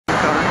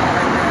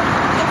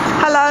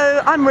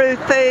I'm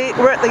Ruthie.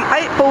 We're at the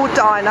 8 Ball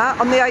Diner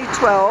on the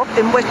A12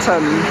 in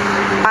Whittam,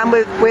 and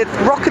with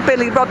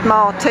Rockabilly Rod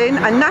Martin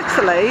and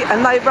Natalie,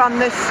 and they run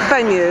this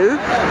venue,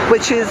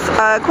 which is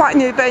quite a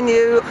new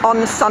venue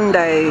on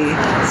Sunday.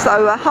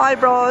 So hi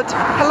Rod,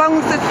 how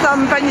long has this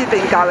venue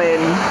been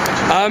going?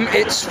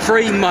 It's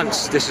 3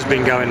 months this has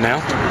been going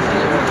now.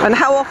 And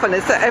how often?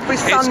 Is it every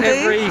Sunday?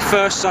 It's every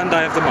first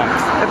Sunday of the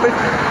month.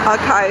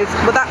 Okay,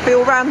 will that be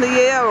all round the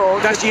year? Or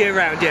that's year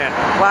round, yeah.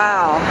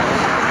 Wow.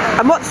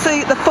 And what's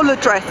the full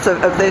address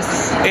of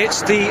this?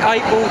 It's the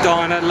 8 Ball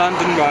Diner,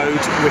 London Road,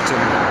 Whittam,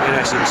 in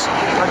Essex.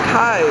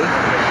 Okay.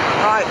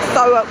 Right,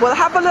 so we'll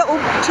have a little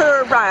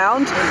tour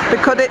around,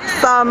 because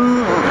it's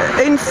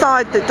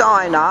inside the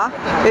diner.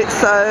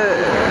 It's a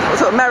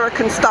sort of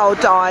American style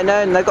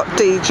diner, and they've got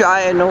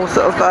DJ and all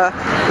sort of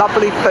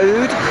lovely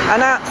food.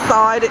 And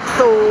outside it's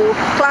all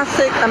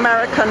classic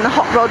American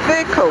hot rod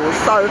vehicles.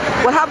 So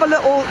we'll have a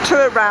little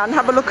tour around,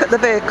 have a look at the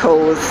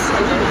vehicles.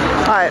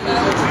 Right.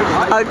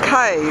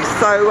 Okay,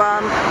 so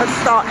let's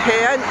start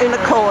here in the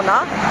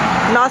corner.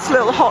 Nice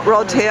little hot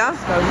rod here.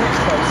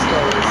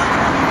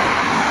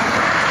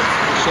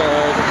 It's a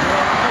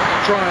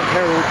Giant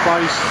Herald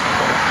base,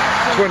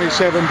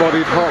 27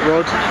 bodied hot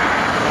rod,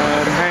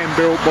 hand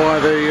built by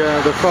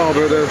the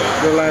father of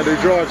the lad who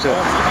drives it.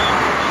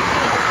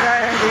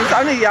 Yeah, he's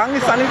only young,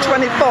 he's only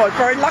 24,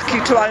 very lucky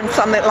to own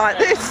something like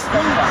this.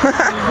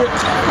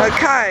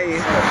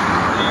 Okay.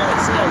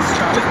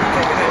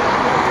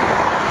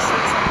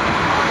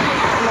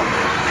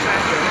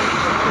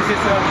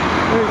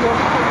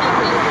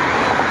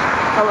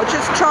 I will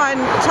just try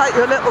and take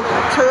you a little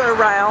tour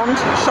around,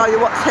 show you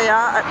what's here.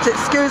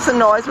 Excuse the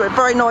noise, we're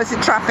very noisy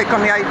traffic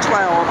on the A12.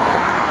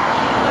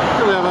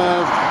 We have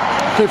a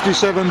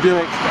 57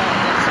 Buick.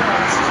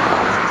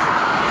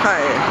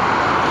 Okay.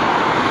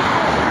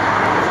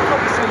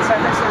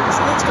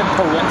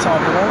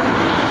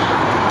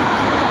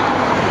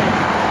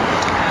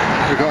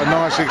 We've got a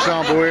nice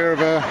example here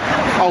of a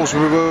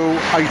Oldsmobile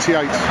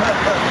 88.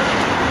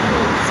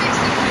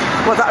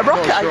 Was that a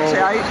Rocket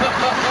 88?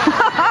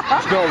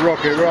 It's not a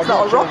Rocket, right? It's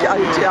not a Rocket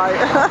 88.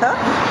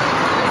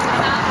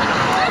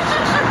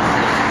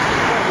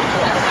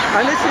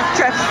 And this is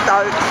Jeff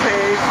Stokes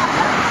here. He's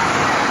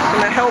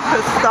going to help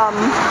us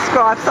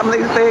describe some of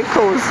these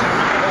vehicles.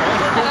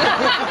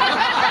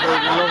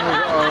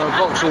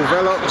 Vauxhall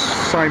Velox,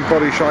 same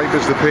body shape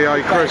as the PA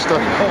Cresta.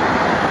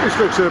 This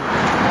looks a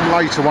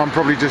later one,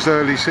 probably just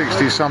early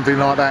 60s, something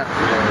like that.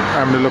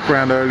 Having a look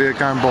around earlier,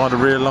 going by the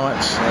rear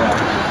lights.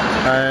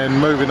 And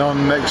moving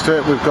on next to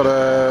it, we've got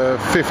a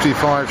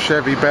 55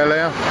 Chevy Bel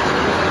Air.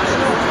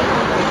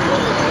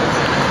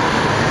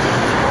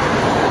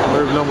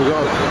 Moving on, we've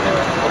got a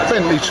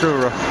Bentley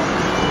Tourer.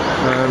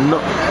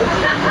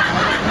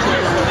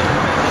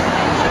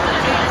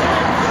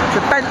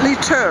 The Bentley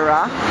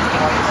Tourer?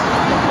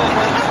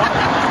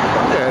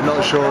 Yeah,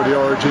 not sure of the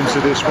origins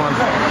of this one.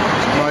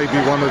 Maybe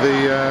one of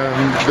the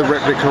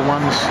replica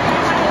ones.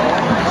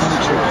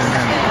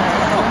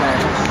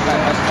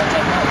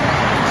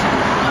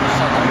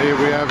 Here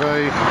we have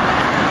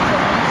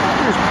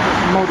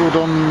modelled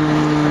on,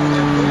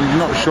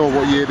 not sure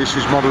what year this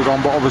is modelled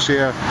on, but obviously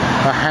a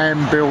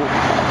hand-built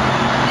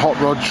hot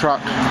rod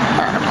truck.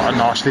 Quite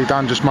nicely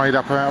done, just made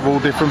up out of all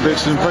different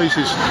bits and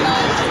pieces.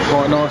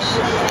 Quite nice.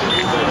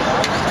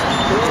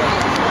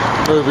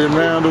 Moving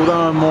round,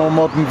 although a more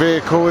modern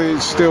vehicle,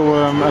 it's still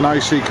an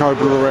AC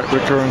Cobra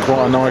replica, and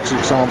quite a nice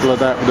example of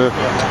that with a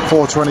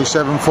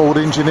 427 Ford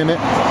engine in it.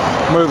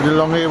 Moving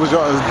along here, we've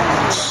got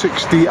a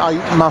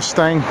 68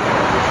 Mustang,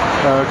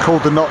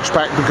 called the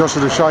Notchback because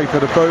of the shape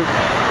of the boot.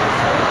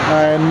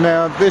 And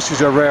now this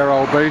is a rare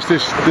old beast,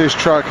 this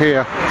truck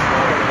here.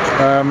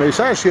 It's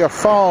actually a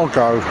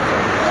Fargo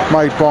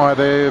made by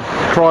the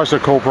Chrysler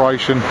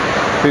Corporation.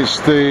 It's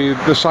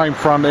the same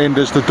front end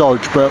as the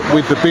Dodge, but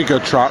with the bigger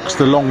trucks,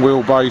 the long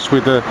wheelbase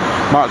with the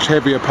much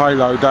heavier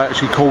payload, they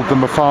actually called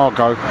them a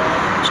Fargo.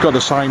 It's got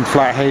the same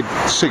flathead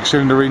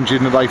 6-cylinder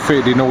engine that they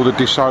fitted in all the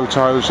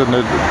DeSotos and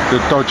the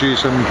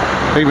Dodges and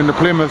even the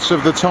Plymouths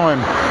of the time.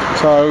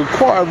 So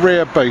quite a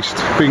rare beast,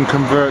 being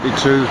converted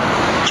to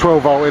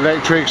 12-volt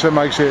electrics. That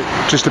makes it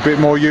just a bit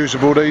more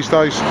usable these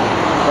days.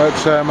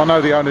 But I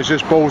know the owner's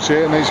just bought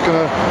it and he's going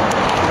to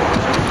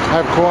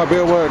have quite a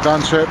bit of work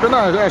done to it, but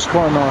no, that's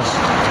quite nice.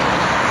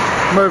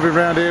 Moving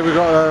around here, we've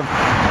got a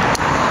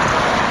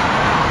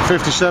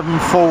 57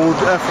 Ford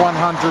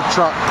F100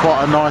 truck,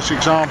 quite a nice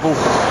example,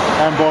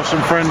 and by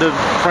some friends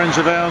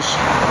of ours.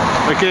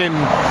 Again,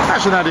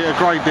 hasn't had it a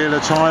great deal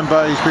of time,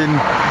 but he's been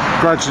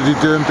gradually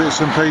doing bits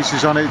and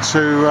pieces on it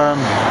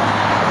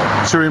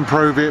to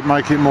improve it,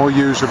 make it more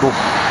usable.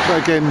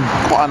 But again,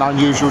 quite an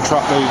unusual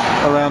truck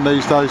around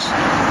these days.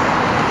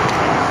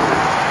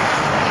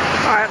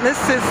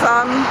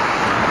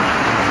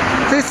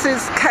 This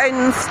is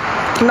Ken's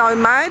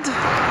Nomad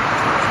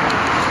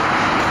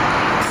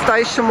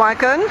station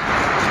wagon.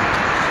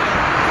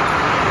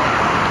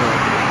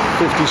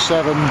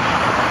 57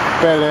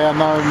 Bel Air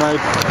Nomad.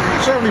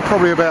 There's only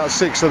probably about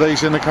 6 of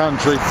these in the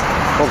country.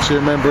 Obviously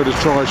a member of the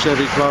Tri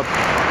Chevy Club.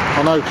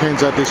 I know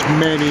Ken's had this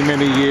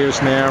many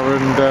years now,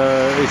 and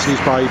it's his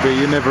baby.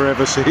 You never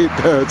ever see it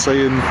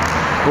dirty, and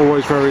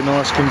always very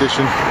nice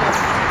condition.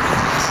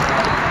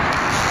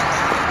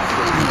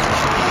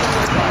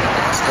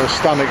 A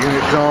stunning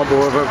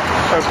example of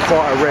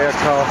quite a rare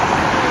car.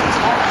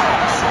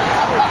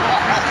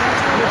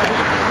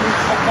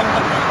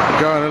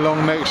 Going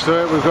along next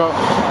to it, we've got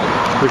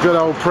the good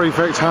old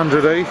Prefect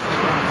 100E.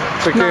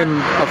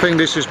 Again, I think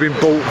this has been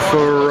bought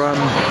for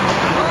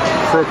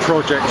a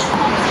project,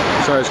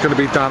 so it's going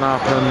to be done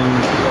up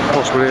and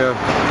possibly a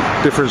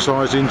different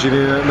size engine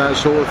in it and that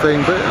sort of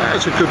thing, but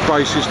it's a good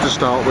basis to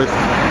start with.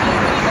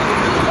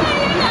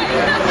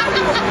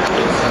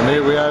 And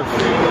here we have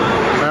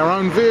our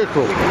own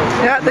vehicle.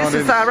 Yeah, this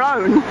is our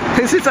own.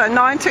 This is a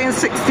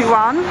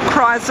 1961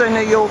 Chrysler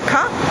New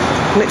Yorker,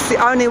 and it's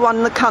the only one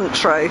in the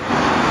country.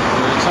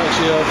 It's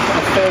actually a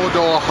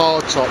four-door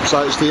hardtop,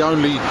 so it's the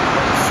only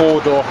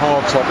four-door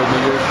hardtop in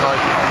the UK.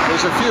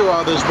 There's a few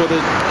others, but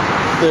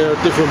they're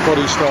different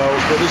body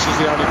styles, but this is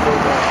the only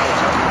four-door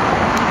hardtop.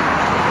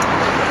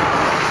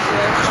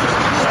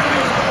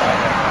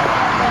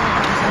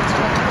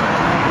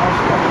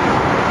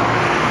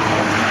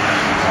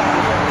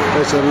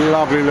 There's a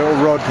lovely little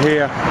rod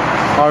here,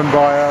 owned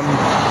by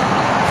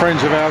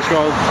friends of ours.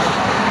 Got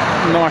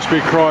a nice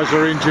big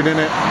Chrysler engine in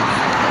it.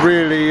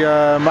 Really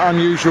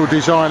unusual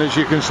design, as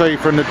you can see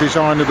from the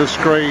design of the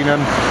screen,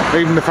 and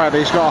even the fact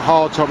that it's got a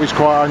hardtop is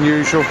quite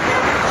unusual.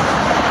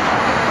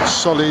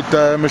 Solid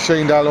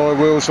machined alloy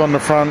wheels on the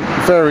front,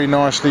 very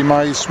nicely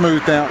made,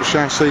 smoothed out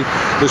chassis.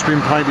 There's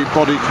been painted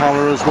body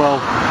colour as well.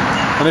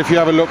 And if you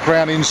have a look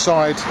around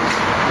inside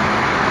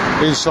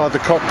the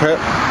cockpit,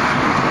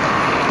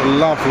 a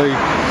lovely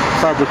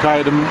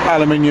fabricated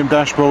aluminium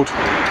dashboard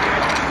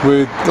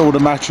with all the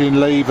matching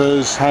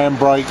levers,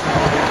 handbrake,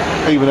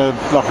 even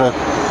like a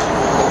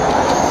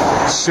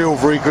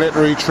silvery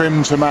glittery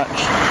trim to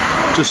match.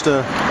 Just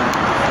a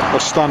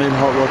stunning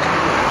hot rod.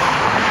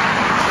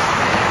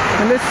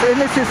 And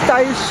this is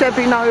Dave's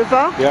Chevy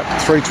Nova. Yep,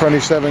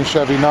 327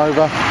 Chevy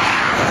Nova.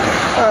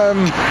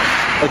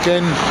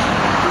 Again,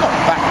 not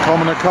that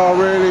common a car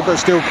really, but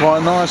still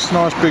quite nice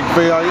big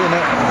V8 in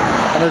it.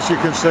 And as you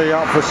can see,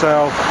 up for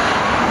sale,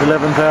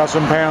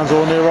 £11,000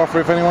 or near offer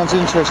if anyone's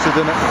interested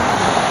in it.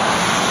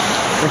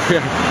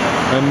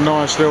 A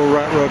nice little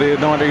rat rod here,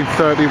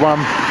 1931,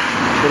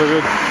 with a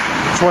good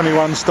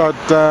 21 stud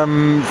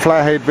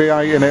flathead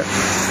V8 in it.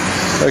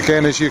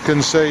 Again, as you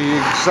can see,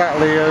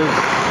 exactly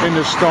in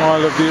the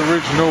style of the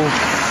original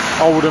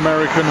old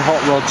American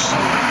hot rods.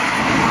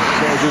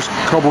 Sort of just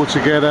cobbled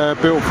together,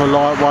 built for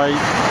lightweight,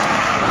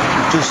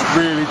 just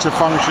really to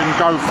function,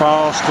 go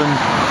fast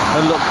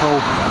and look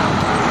cool.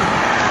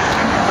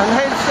 And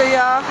here's the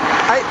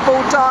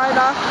 8-ball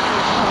dyno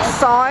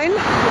sign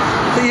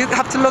that you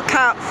have to look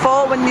out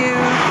for when you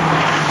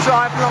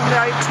drive along the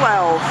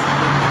A12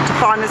 to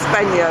find this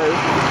venue.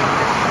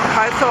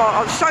 Okay, so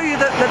I'll show you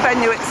the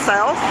venue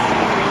itself.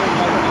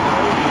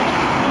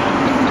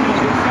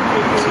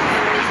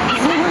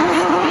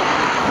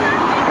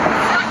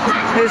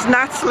 Here's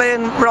Natalie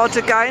and Rod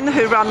again,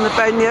 who run the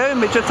venue,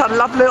 and we just had a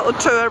lovely little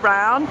tour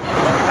around.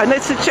 And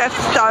this is Jeff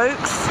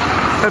Stokes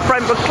of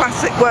Brentwood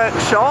Classic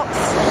Workshops.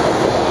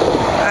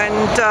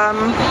 And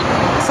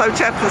so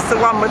Jeff is the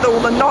one with all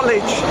the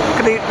knowledge,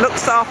 because he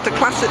looks after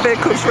classic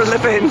vehicles for a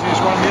living.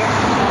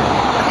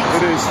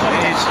 It is,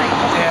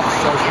 yeah.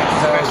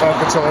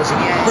 Advertising.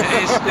 It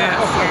is, yeah.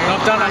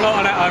 I've done a lot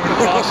of that over the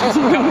past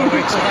couple of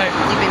weeks.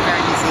 You've been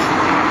very busy.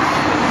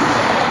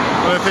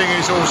 The thing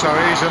is also,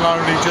 it isn't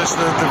only just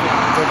the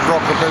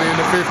Rockabilly and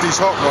the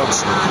 50s hot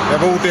rods.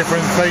 They're all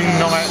different theme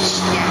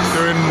nights,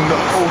 doing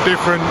all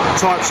different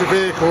types of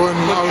vehicle and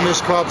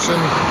owners clubs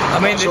and I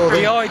mean,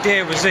 the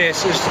idea was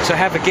this, is to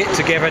have a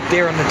get-together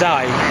during the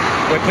day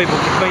where people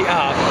could meet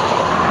up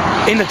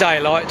in the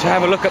daylight to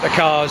have a look at the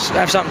cars,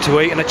 have something to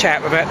eat and a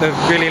chat without the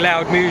really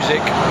loud music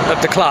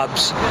of the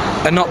clubs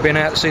and not being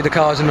able to see the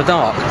cars in the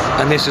dark.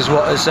 And this is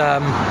what has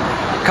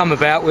come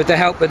about with the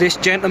help of this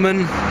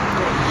gentleman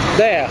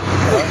there.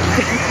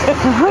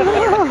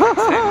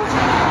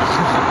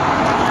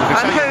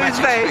 And who's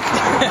this?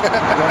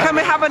 Can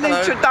we have an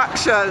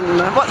introduction?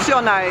 What's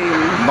your name?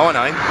 My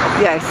name?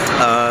 Yes.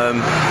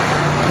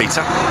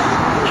 Peter.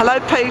 Hello,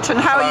 Pete, and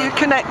how are you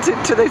connected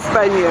to this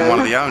venue? I'm one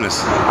of the owners.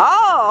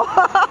 Oh!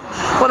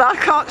 Well, I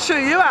can't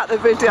shoot you out the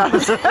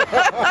videos.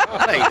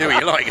 Hey, do what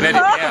you like, you can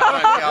edit me out.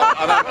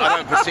 I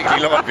don't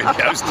particularly like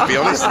videos, to be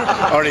honest,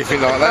 or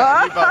anything like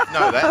that. You both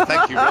know that.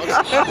 Thank you, Rod.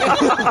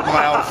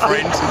 My old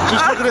friend.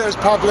 just look at it as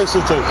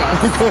publicity.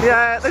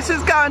 Yeah, this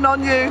is going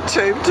on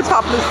YouTube to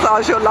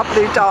publicise your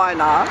lovely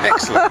diner.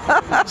 Excellent.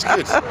 That's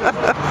good.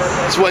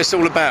 That's what it's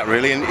all about,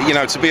 really. And, you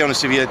know, to be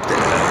honest with you,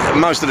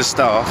 most of the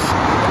staff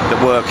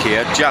that work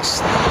here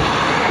just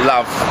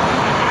love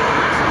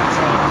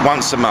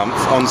once a month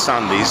on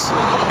Sundays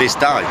this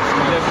day.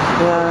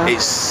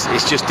 It's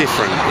just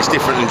different. It's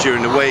different than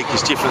during the week.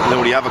 It's different than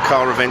all the other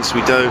car events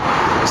we do.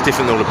 It's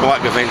different than all the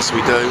bike events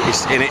we do.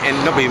 And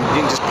not being,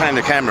 you can just pan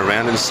the camera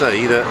around and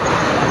see that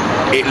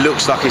it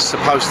looks like it's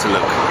supposed to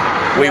look.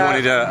 We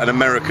wanted an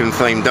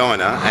American-themed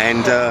diner,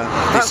 and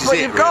that's what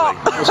you've got.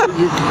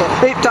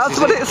 It does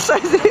what it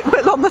says it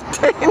will on the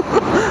tin.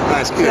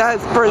 That's good. Yeah,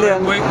 it's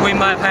brilliant. We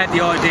may have had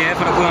the idea,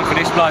 but if it weren't for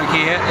this bloke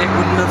here, it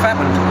wouldn't have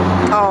happened.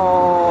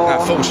 Oh.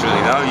 No,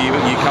 fortunately, no.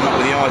 You come up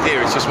with the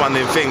idea. It's just one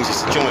of them things.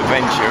 It's a joint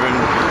venture, and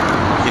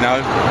you know.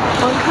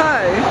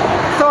 Okay.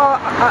 So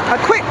a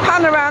quick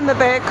pan around the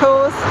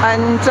vehicles,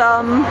 and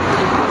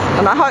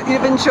I hope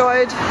you've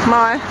enjoyed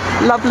my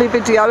lovely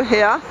video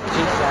here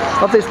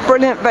of this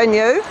brilliant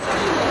venue.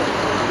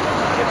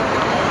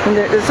 And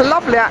it's a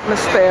lovely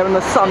atmosphere on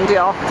a Sunday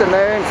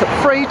afternoon. It's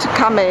free to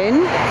come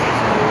in.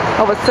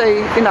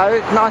 Obviously, you know,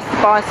 nice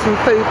to buy some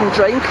food and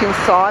drink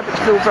inside,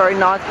 which is all very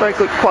nice, very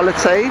good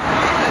quality.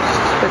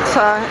 But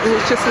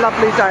it's just a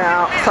lovely day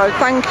out. So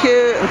thank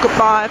you and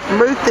goodbye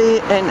from Ruthie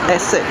in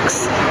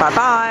Essex. Bye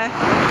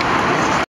bye.